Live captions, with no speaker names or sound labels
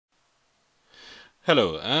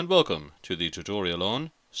Hello and welcome to the tutorial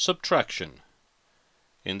on subtraction.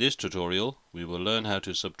 In this tutorial we will learn how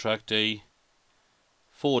to subtract a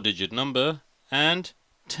 4-digit number and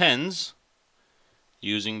tens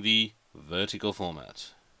using the vertical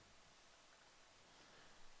format.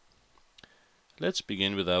 Let's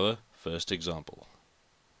begin with our first example.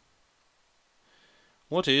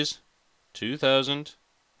 What is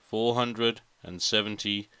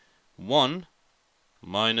 2,471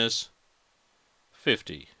 minus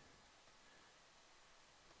 50?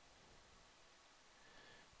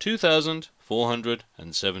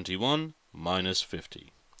 2,471 minus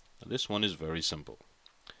 50. Now this one is very simple.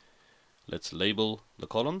 Let's label the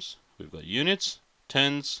columns. We've got units,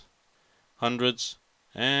 tens, hundreds,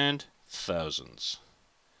 and thousands.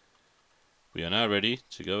 We are now ready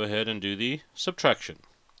to go ahead and do the subtraction.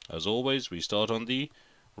 As always, we start on the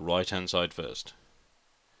right hand side first.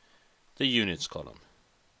 The units column.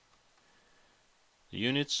 The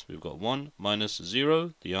units, we've got 1 minus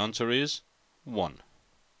 0, the answer is 1.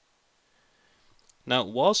 Now,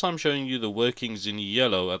 whilst I'm showing you the workings in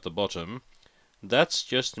yellow at the bottom, that's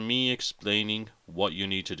just me explaining what you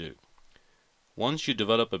need to do. Once you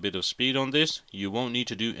develop a bit of speed on this, you won't need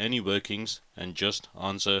to do any workings and just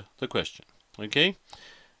answer the question. Okay?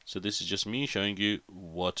 So this is just me showing you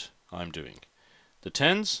what I'm doing. The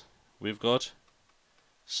tens, we've got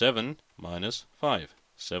 7 minus 5.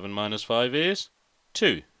 7 minus 5 is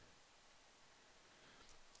 2.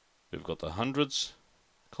 We've got the hundreds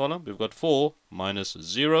column. We've got 4 minus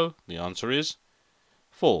 0. The answer is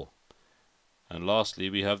 4. And lastly,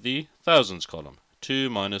 we have the thousands column. 2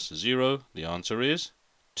 minus 0. The answer is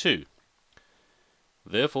 2.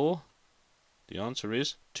 Therefore, the answer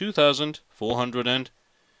is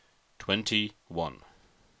 2,421.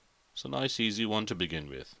 It's a nice easy one to begin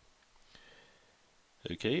with.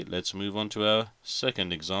 Okay, let's move on to our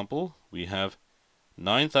second example. We have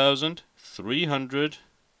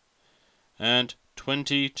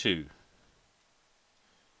 9,322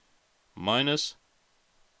 minus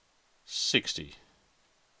 60.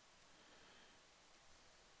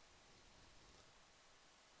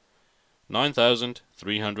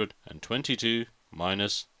 9,322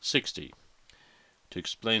 minus 60. To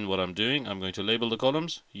explain what I'm doing, I'm going to label the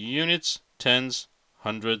columns units, tens,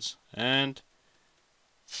 hundreds, and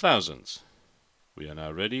thousands. We are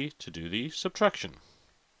now ready to do the subtraction.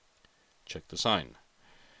 Check the sign.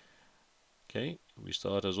 Okay, we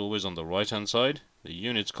start as always on the right hand side. The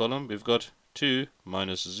units column, we've got 2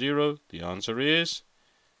 minus 0. The answer is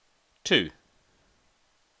 2.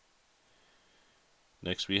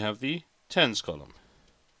 Next we have the tens column.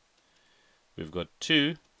 We've got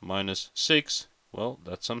 2 minus 6. Well,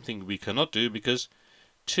 that's something we cannot do because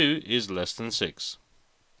 2 is less than 6.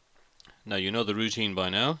 Now you know the routine by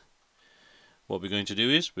now. What we're going to do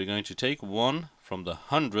is we're going to take 1 from the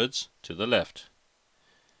hundreds to the left.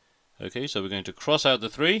 Okay, so we're going to cross out the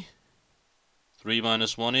 3. 3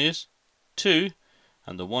 minus 1 is 2.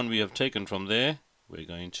 And the 1 we have taken from there, we're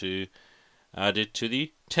going to add it to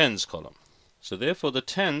the tens column. So therefore the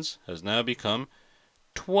tens has now become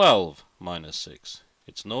 12 minus 6.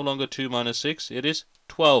 It's no longer 2 minus 6, it is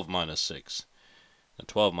 12 minus 6. And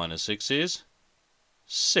 12 minus 6 is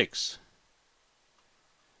 6.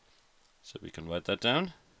 So we can write that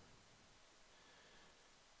down.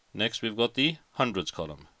 Next we've got the hundreds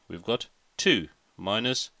column. We've got 2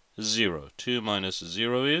 minus 0. 2 minus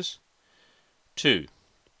 0 is 2.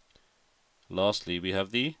 Lastly we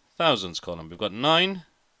have the thousands column. We've got 9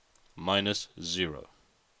 minus 0.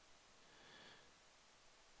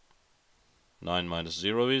 9 minus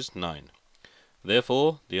 0 is 9.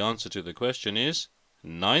 Therefore the answer to the question is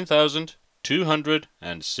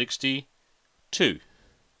 9,262.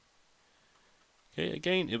 Okay,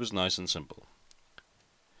 again, it was nice and simple.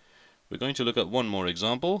 We're going to look at one more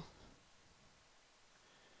example.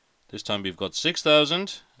 This time we've got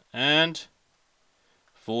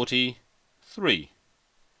 6,043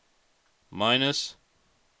 minus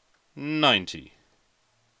 90.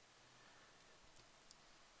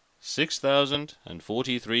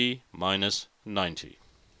 6,043 minus 90.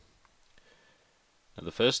 Now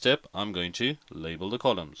the first step, I'm going to label the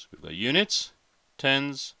columns. We've got units,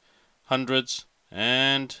 tens, hundreds,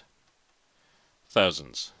 and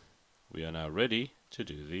thousands. We are now ready to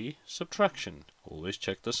do the subtraction. Always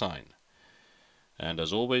check the sign. And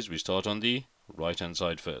as always, we start on the right hand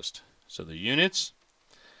side first. So the units,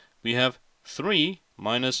 we have 3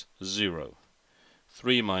 minus 0.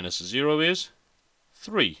 3 minus 0 is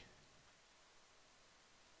 3.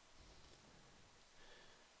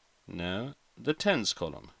 Now the tens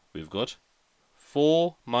column, we've got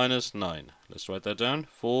 4 minus 9. Let's write that down.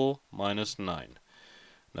 4 minus 9.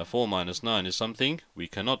 Now 4 minus 9 is something we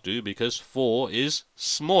cannot do because 4 is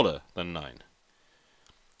smaller than 9.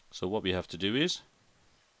 So what we have to do is,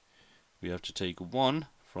 we have to take 1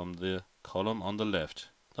 from the column on the left,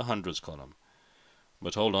 the hundreds column.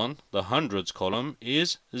 But hold on, the hundreds column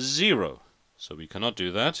is 0. So we cannot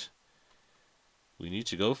do that. We need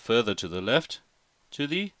to go further to the left to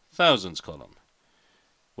the thousands column.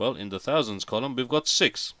 Well, in the thousands column we've got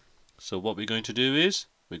 6. So what we're going to do is,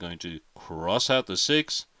 we're going to cross out the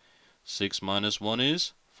 6. 6 minus 1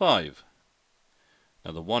 is 5.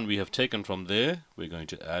 Now the 1 we have taken from there, we're going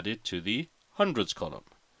to add it to the hundreds column.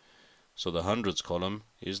 So the hundreds column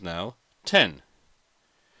is now 10.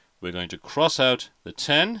 We're going to cross out the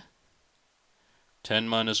 10. 10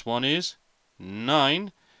 minus 1 is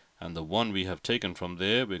 9. And the 1 we have taken from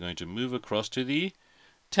there, we're going to move across to the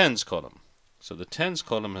tens column. So the tens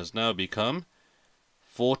column has now become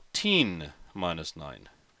 14 minus 9.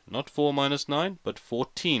 Not 4 minus 9, but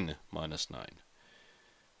 14 minus 9.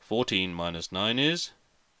 14 minus 9 is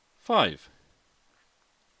 5.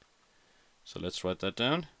 So let's write that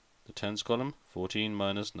down. The tens column, 14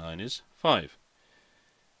 minus 9 is 5.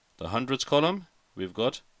 The hundreds column, we've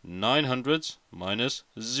got 9 hundreds minus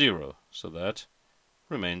 0. So that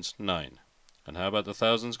remains 9. And how about the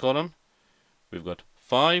thousands column? We've got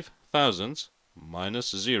 5 thousands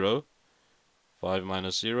minus 0. 5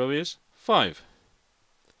 minus 0 is 5.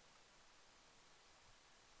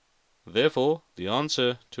 Therefore, the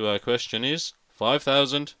answer to our question is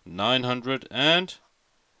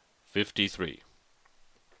 5,953.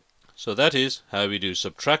 So that is how we do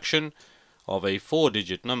subtraction of a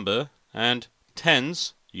 4-digit number and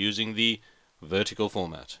tens using the vertical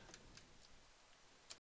format.